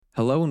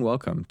Hello and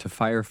welcome to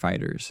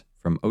Firefighters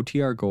from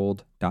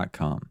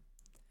OTRGold.com.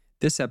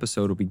 This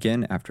episode will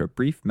begin after a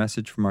brief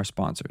message from our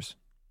sponsors.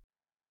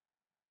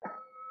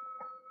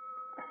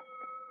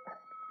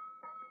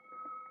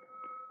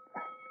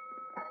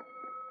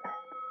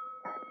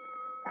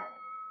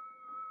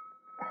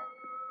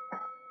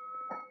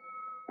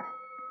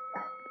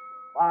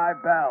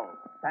 Five bells.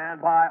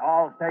 Stand by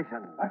all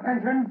stations.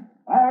 Attention,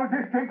 all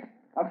districts.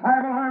 A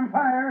five-alarm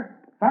fire.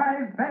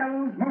 5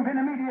 bells. Move in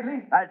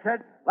immediately. That's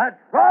it.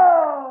 Let's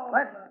roll.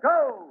 Let's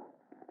go.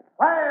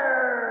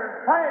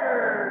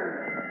 Firefighters.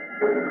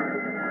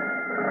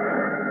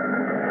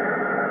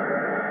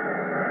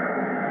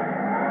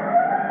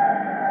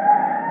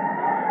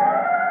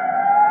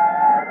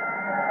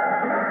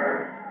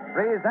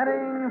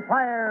 Presenting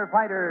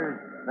Firefighters,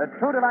 the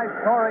true-to-life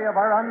story of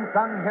our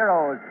unsung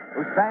heroes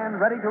who stand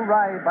ready to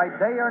ride by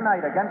day or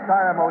night against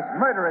our most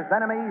murderous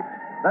enemy,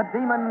 the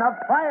demon of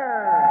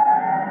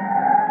fire.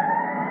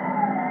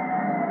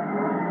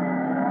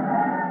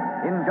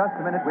 In just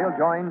a minute, we'll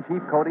join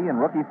Chief Cody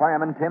and rookie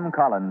fireman Tim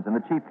Collins in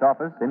the chief's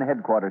office in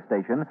headquarters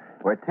station,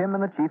 where Tim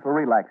and the chief are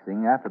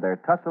relaxing after their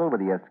tussle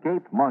with the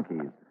escaped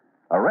monkeys,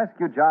 a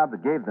rescue job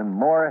that gave them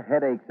more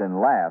headaches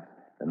and laughs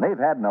than they've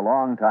had in a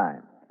long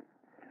time.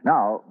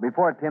 Now,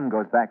 before Tim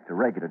goes back to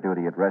regular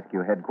duty at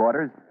rescue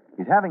headquarters,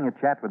 he's having a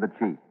chat with the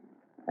chief.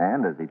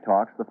 And as he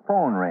talks, the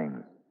phone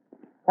rings.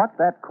 What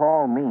that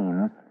call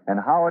means and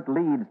how it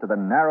leads to the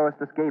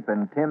narrowest escape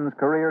in Tim's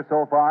career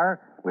so far,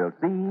 we'll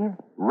see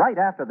right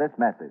after this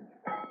message.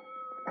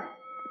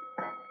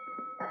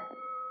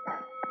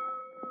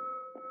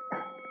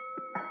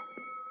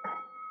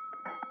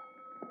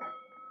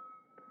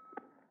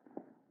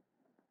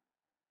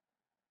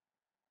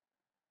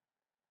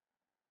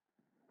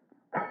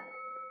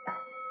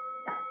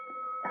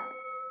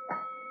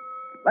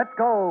 Let's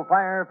go,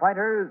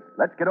 firefighters.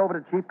 Let's get over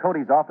to Chief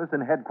Cody's office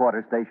in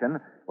headquarters station,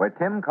 where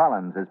Tim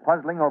Collins is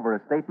puzzling over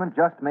a statement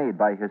just made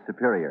by his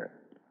superior.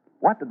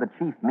 What did the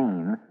chief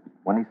mean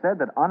when he said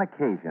that on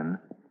occasion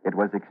it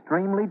was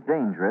extremely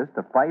dangerous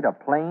to fight a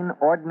plain,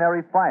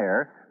 ordinary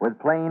fire with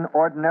plain,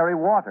 ordinary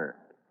water?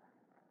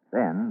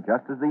 Then,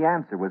 just as the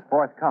answer was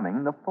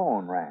forthcoming, the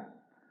phone rang.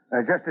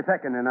 Just a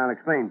second, and I'll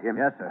explain, Tim.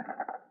 Yes, sir.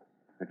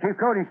 Chief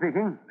Cody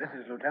speaking. This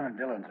is Lieutenant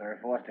Dillon, sir,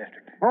 4th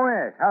District. Oh,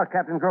 yes. How's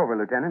Captain Grover,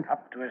 Lieutenant?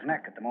 Up to his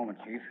neck at the moment,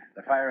 Chief.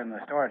 The fire in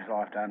the storage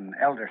loft on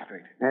Elder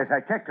Street. Yes,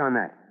 I checked on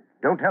that.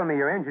 Don't tell me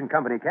your engine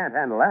company can't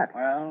handle that.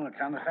 Well, it's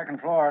on the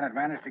 2nd floor, and it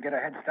managed to get a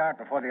head start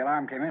before the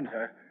alarm came in,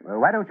 sir. Well,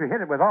 why don't you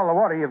hit it with all the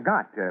water you've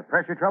got?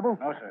 Pressure trouble?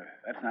 No, sir.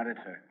 That's not it,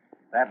 sir.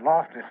 That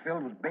loft is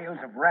filled with bales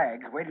of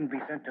rags waiting to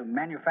be sent to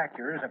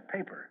manufacturers of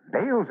paper.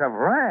 Bales of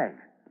rags?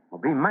 Well,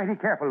 be mighty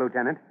careful,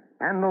 Lieutenant.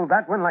 Handle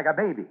that one like a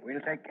baby.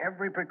 We'll take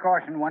every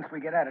precaution once we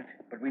get at it,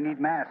 but we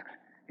need masks.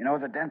 You know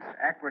the dense,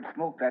 acrid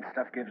smoke that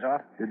stuff gives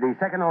off? Did the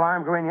second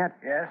alarm go in yet?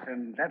 Yes,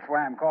 and that's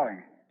why I'm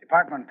calling.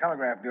 Department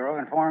Telegraph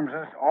Bureau informs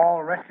us all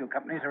rescue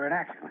companies are in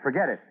action.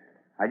 Forget it.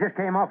 I just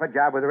came off a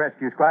job with the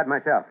rescue squad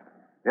myself.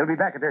 They'll be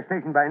back at their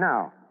station by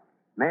now.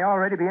 May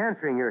already be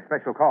answering your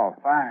special call.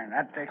 Fine.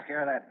 That takes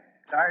care of that.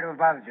 Sorry to have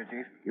bothered you,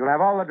 Chief. You'll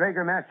have all the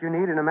Drager masks you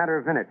need in a matter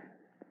of minutes.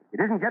 It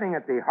isn't getting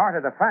at the heart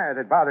of the fire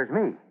that bothers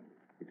me.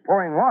 It's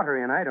pouring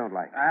water in I don't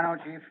like. I know,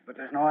 Chief, but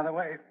there's no other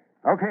way.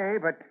 Okay,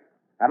 but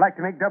I'd like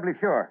to make doubly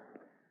sure.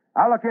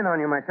 I'll look in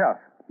on you myself.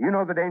 You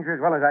know the danger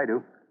as well as I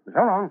do. So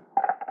long.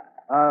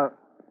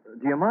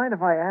 Do you mind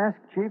if I ask,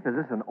 Chief, is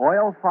this an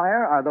oil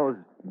fire? Are those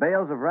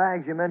bales of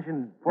rags you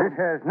mentioned? This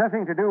has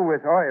nothing to do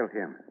with oil,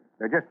 Tim.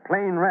 They're just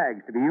plain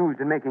rags to be used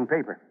in making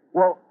paper.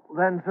 Well,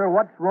 then, sir,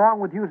 what's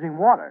wrong with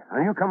using water? Now,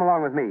 you come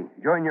along with me.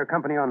 Join your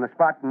company on the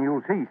spot, and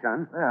you'll see,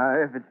 son.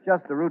 If it's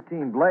just a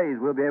routine blaze,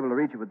 we'll be able to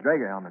reach it with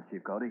Drager helmets,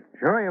 Chief Cody.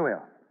 Sure you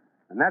will.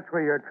 And that's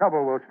where your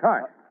trouble will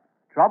start.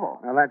 Trouble?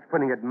 Well, that's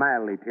putting it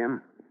mildly, Tim.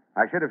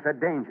 I should have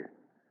said danger.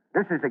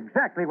 This is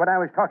exactly what I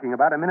was talking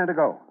about a minute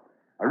ago.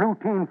 A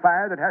routine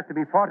fire that has to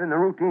be fought in the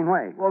routine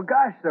way. Well,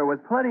 gosh, sir, with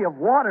plenty of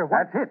water,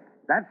 That's it.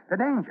 That's the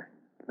danger.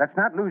 Let's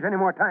not lose any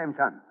more time,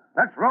 son.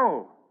 Let's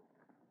roll.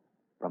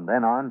 From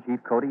then on,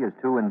 Chief Cody is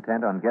too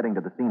intent on getting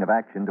to the scene of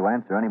action to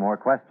answer any more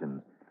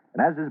questions.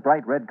 And as his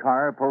bright red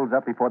car pulls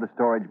up before the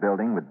storage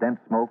building with dense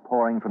smoke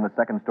pouring from the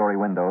second-story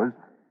windows,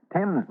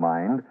 Tim's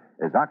mind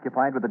is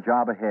occupied with the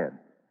job ahead.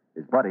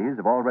 His buddies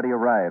have already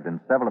arrived,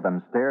 and several of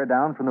them stare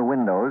down from the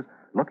windows,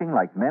 looking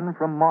like men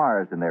from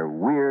Mars in their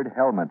weird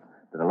helmets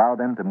that allow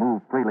them to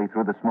move freely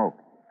through the smoke.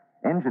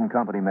 Engine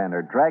company men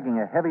are dragging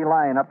a heavy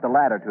line up the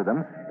ladder to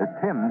them as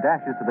Tim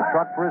dashes to the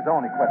truck for his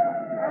own equipment.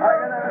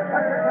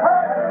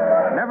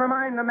 Never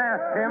mind the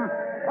mask, Tim.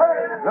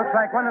 Looks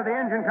like one of the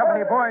engine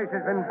company boys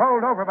has been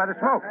bowled over by the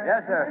smoke.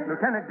 Yes, sir.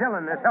 Lieutenant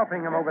Dillon is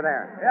helping him over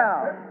there.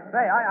 Yeah.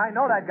 Say, I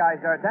know that guy,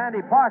 sir. It's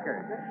Andy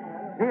Parker.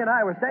 He and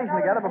I were stationed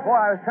together before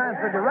I was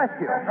transferred to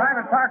rescue.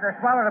 Private Parker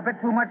swallowed a bit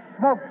too much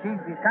smoke, Chief.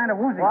 He's kind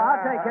of woozy. Well,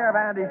 I'll take care of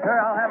Andy, sir.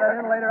 I'll have that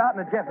inhalator out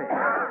in a jiffy.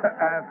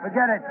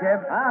 Forget it, Jim.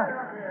 Huh?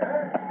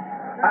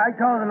 I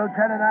told the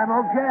lieutenant I'm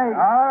okay.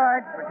 All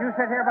right, but you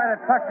sit here by the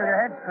truck till your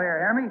head's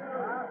clear, hear me?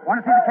 Want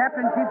to see the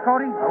captain, Chief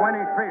Cody? When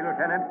he's free,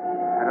 Lieutenant.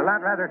 I'd a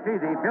lot rather see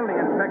the building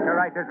inspector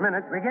right this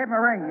minute. We gave him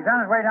a ring. He's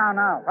on his way down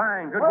now.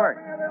 Fine, good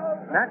work.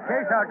 In that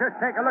case, I'll just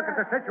take a look at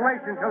the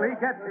situation till he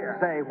gets here.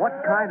 Say, what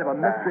kind of a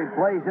mystery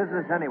blaze is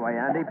this anyway,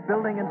 Andy?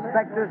 Building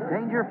inspectors,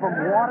 danger from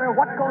water?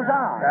 What goes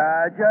on?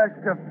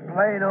 Just a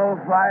plain old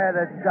fire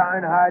that's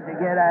darn hard to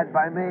get at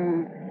by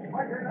me.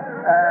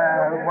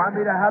 Want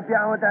me to help you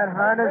out with that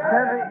harness,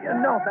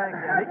 Tim? No, thanks,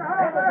 Andy.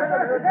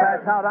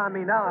 Pass out on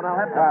me now, and I'll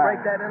have to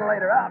break that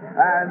insulator up.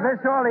 This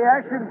all the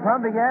action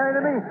pumping air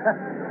into me?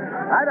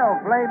 I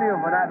don't blame you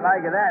for not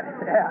liking that.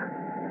 Yeah.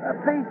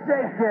 Pete's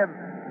sake, Tim.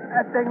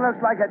 That thing looks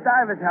like a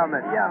diver's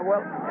helmet. Yeah,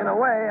 well, in a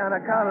way, on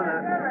account of the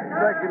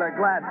circular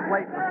glass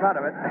plate in front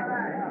of it.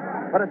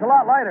 But it's a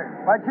lot lighter.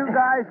 What you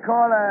guys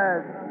call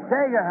a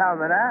Dagger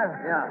helmet, huh?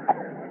 Yeah.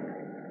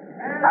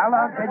 How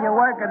long can you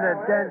work in the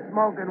dense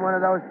smoke in one of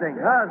those things?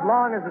 As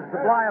long as the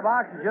supply of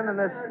oxygen in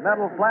this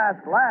metal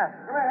flask lasts.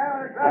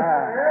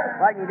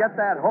 If I can get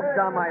that hooked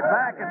on my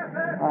back, it's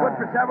good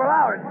for several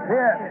hours.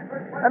 Here,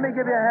 let me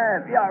give you a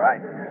hand. Yeah,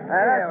 right.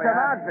 That's some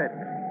outfit.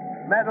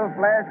 Metal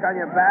flask on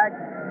your back,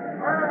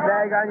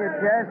 bag on your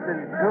chest,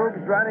 and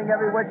tubes running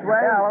every which way.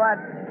 Yeah, well,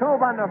 that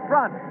tube on the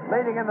front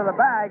leading into the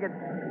bag, it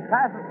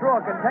passes through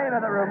a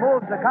container that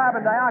removes the carbon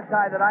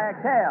dioxide that I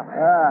exhale.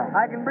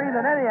 I can breathe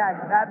in any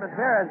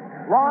atmosphere as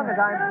long as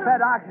I'm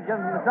fed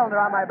oxygen from the cylinder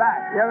on my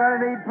back. You're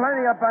going to need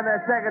plenty up on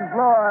that second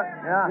floor.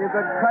 Yeah. You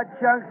could cut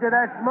chunks of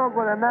that smoke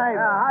with a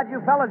knife. How'd you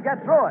fellas get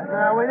through it?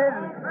 No, we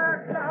didn't.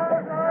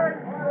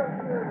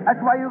 That's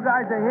why you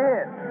guys are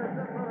here.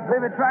 We've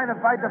been trying to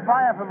fight the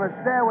fire from a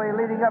stairway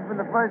leading up from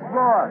the first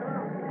floor.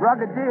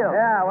 Rugged deal.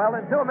 Yeah, well,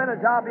 in 2 minutes,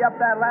 I'll be up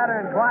that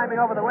ladder and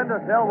climbing over the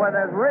windowsill where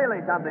there's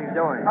really something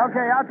doing.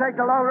 Okay, I'll take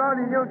the low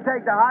road and you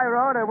take the high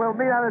road, and we'll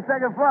meet on the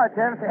second floor,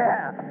 Tim.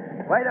 Yeah.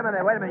 Wait a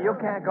minute. You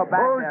can't go back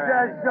Who there.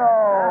 says Andy. so?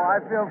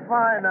 I feel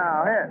fine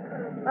now. Here,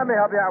 let me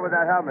help you out with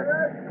that helmet.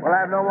 We'll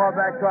have no more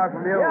back talk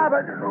from you. Yeah,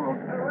 but...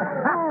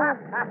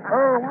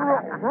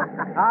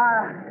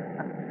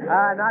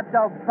 not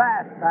so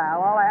fast, pal.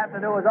 All I have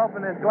to do is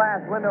open this glass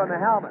window in the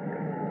helmet.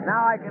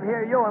 Now I can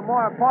hear you, and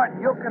more important,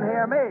 you can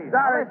hear me.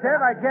 Sorry,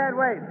 Tim, I can't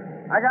wait.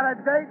 I got a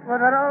date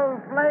with an old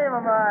flame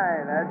of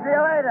mine. See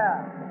you later.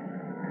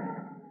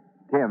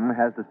 Tim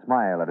has to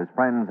smile at his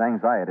friend's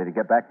anxiety to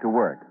get back to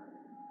work.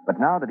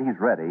 But now that he's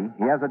ready,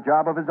 he has a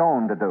job of his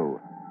own to do.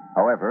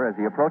 However, as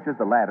he approaches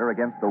the ladder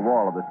against the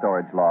wall of the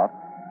storage loft,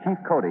 Chief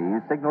Cody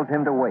signals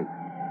him to wait.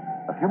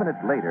 A few minutes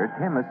later,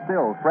 Tim is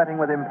still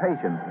fretting with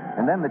impatience,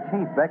 and then the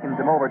chief beckons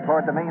him over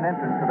toward the main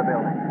entrance to the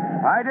building.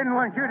 I didn't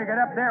want you to get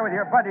up there with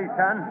your buddies,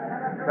 son,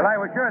 till I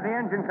was sure the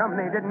engine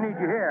company didn't need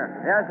you here.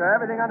 Yes, sir.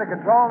 Everything under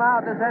control now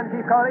at this end,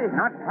 Chief Cody?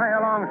 Not by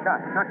a long shot.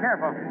 Now,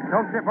 careful.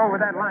 Don't trip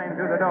over that line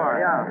through the door.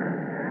 Yeah.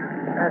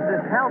 There's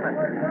this helmet.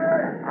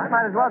 I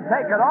might as well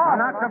take it off.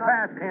 Not so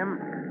fast,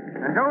 Tim.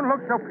 And don't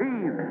look so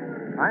peeved.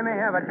 I may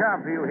have a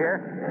job for you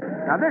here.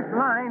 Now, this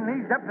line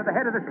leads up to the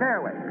head of the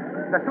stairway.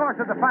 The source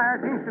of the fire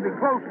seems to be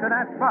close to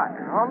that spot.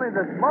 Only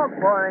the smoke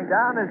pouring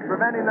down is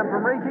preventing them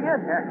from reaching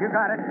it. Yes, you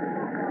got it.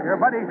 Your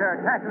buddies are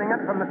tackling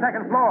it from the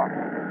second floor.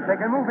 They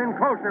can move in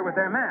closer with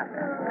their masks.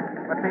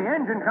 But the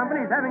engine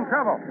company's having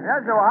trouble.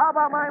 Yes, sir. Well, how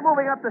about my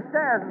moving up the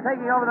stairs and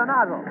taking over the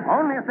nozzle?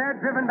 Only if they're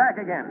driven back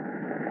again.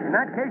 In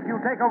that case, you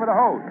take over the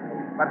hose.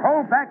 But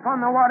hold back on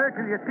the water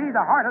till you see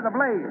the heart of the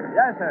blaze.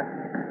 Yes, sir.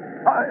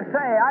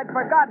 Say, I'd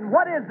forgotten.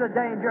 What is the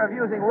danger of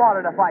using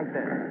water to fight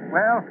this?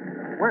 Well,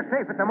 we're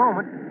safe at the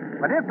moment.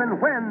 But if and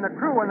when the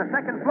crew on the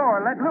second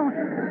floor let loose,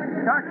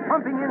 start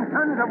pumping in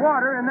tons of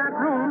water in that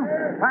room,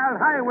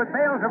 piled high with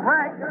bales of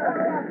rags.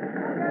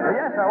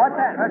 Yes, sir. What's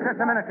that?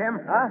 Just a minute,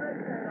 Tim.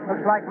 Huh?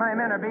 Looks like my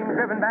men are being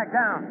driven back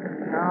down.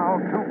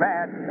 Oh, too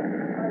bad.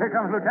 Here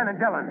comes Lieutenant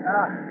Dillon.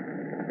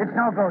 It's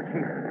no go,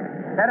 Chief.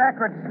 That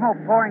acrid smoke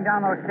pouring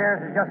down those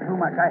stairs is just too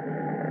much.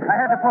 I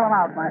had to pull them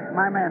out,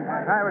 my men.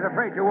 I was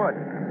afraid you would.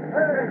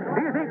 Do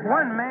you think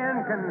one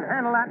man can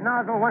handle that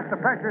nozzle once the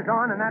pressure's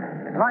on and that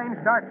line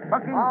starts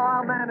bucking? Oh,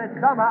 I'll manage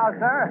somehow,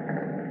 sir.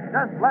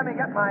 Just let me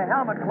get my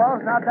helmet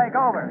closed and I'll take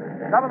over.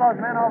 Some of those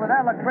men over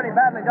there look pretty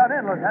badly done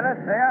in,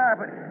 Lieutenant. They are,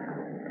 but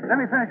let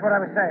me finish what I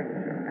was saying.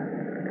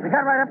 We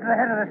got right up to the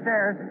head of the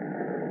stairs.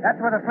 That's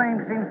where the flame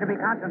seems to be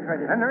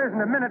concentrated. And there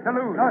isn't a minute to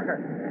lose. No, sir.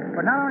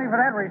 But not only for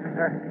that reason,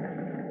 sir.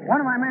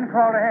 One of my men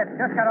crawled ahead,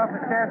 just got off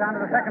the stairs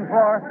onto the second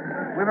floor.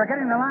 We were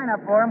getting the line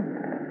up for him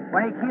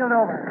when he keeled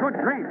over. Good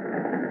grief.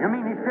 You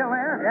mean he's still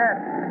there? Yes.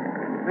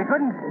 We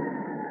couldn't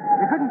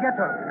get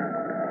to him.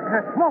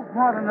 There's smoke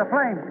more than the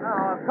flames.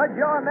 Oh, could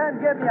your men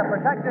give me a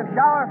protective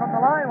shower from the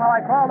line while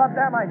I crawled up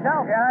there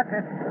myself? Yeah, that's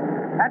it.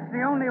 That's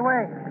the only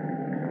way.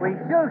 We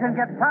still can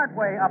get part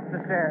way up the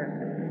stairs.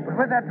 But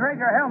with that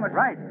Drager helmet...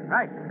 Right.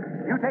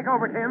 You take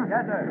over, Tim.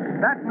 Yes, sir.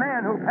 That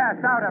man who passed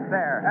out up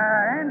there.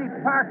 Andy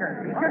Parker.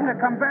 He shouldn't have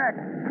come back.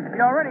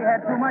 He already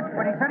had too much,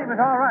 but he said he was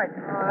all right.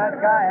 Oh, that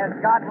guy has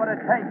got what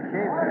it takes,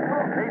 Chief.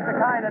 He's the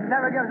kind that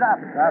never gives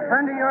up. A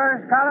friend of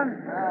yours, Collins?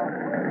 Well,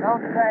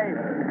 don't say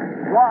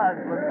was,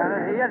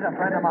 Lieutenant. He is a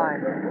friend of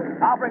mine.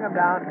 I'll bring him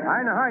down.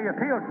 I know how you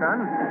feel,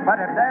 son. But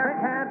if there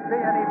can't be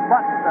any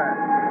buts, sir.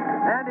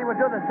 Andy would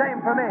do the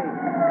same for me.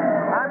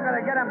 I'm going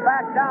to get him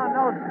back down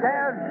those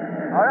stairs,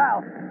 or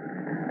else.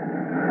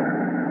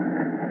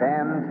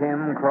 Can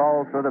Tim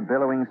crawl through the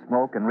billowing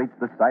smoke and reach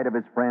the side of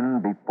his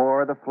friend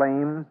before the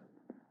flames?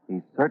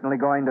 He's certainly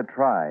going to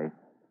try.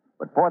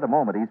 But for the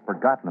moment, he's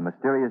forgotten the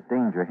mysterious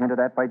danger hinted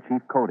at by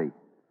Chief Cody.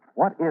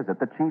 What is it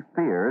the chief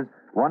fears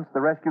once the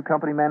rescue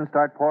company men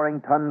start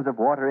pouring tons of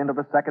water into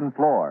the second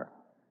floor?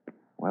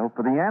 Well,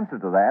 for the answer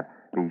to that,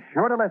 be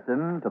sure to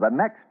listen to the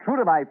next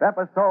true-to-life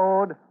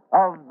episode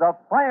of The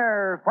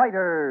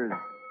Firefighters.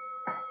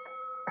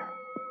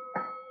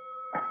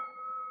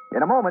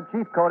 In a moment,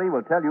 Chief Cody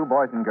will tell you,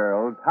 boys and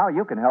girls, how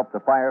you can help the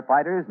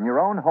firefighters in your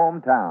own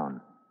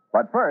hometown.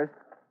 But first,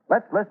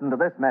 let's listen to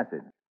this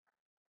message.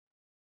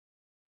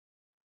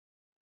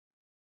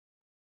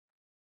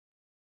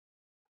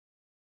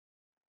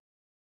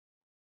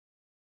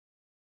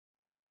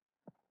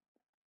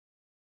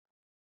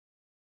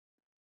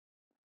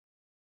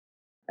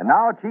 And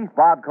now, Chief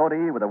Bob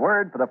Cody with a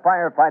word for the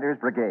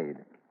Firefighters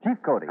Brigade. Chief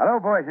Cody. Hello,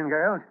 boys and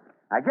girls.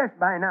 I guess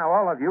by now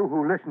all of you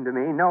who listen to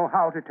me know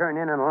how to turn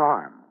in an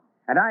alarm.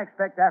 And I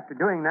expect after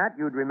doing that,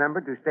 you'd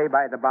remember to stay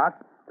by the box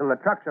till the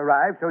trucks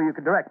arrive so you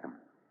could direct them.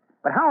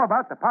 But how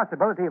about the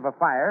possibility of a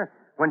fire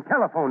when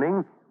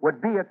telephoning would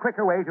be a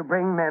quicker way to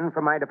bring men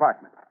from my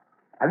department?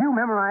 Have you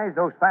memorized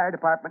those fire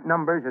department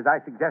numbers as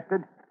I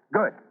suggested?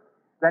 Good.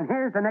 Then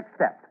here's the next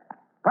step.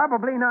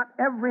 Probably not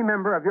every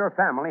member of your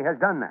family has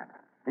done that,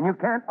 and you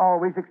can't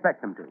always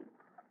expect them to.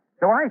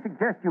 So I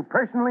suggest you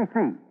personally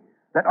see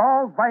that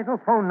all vital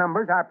phone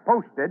numbers are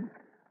posted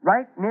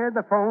right near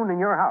the phone in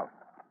your house.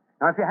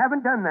 Now, if you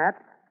haven't done that,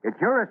 it's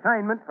your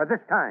assignment for this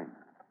time.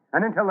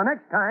 And until the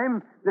next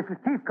time, this is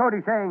Chief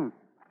Cody saying,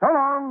 so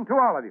long to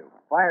all of you.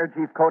 Fire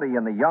Chief Cody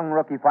and the young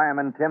rookie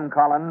fireman Tim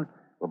Collins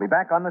will be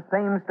back on the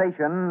same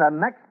station the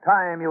next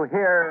time you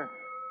hear...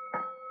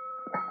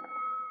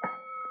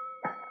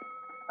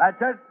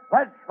 That's it.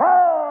 Let's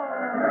roll!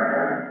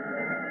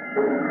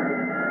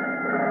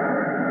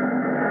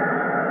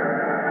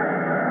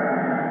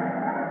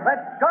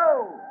 Let's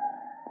go!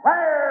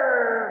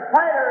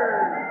 Firefighters!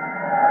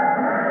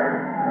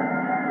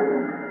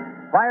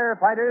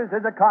 Firefighters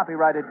is a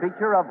copyrighted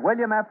feature of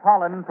William F.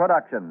 Holland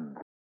Productions.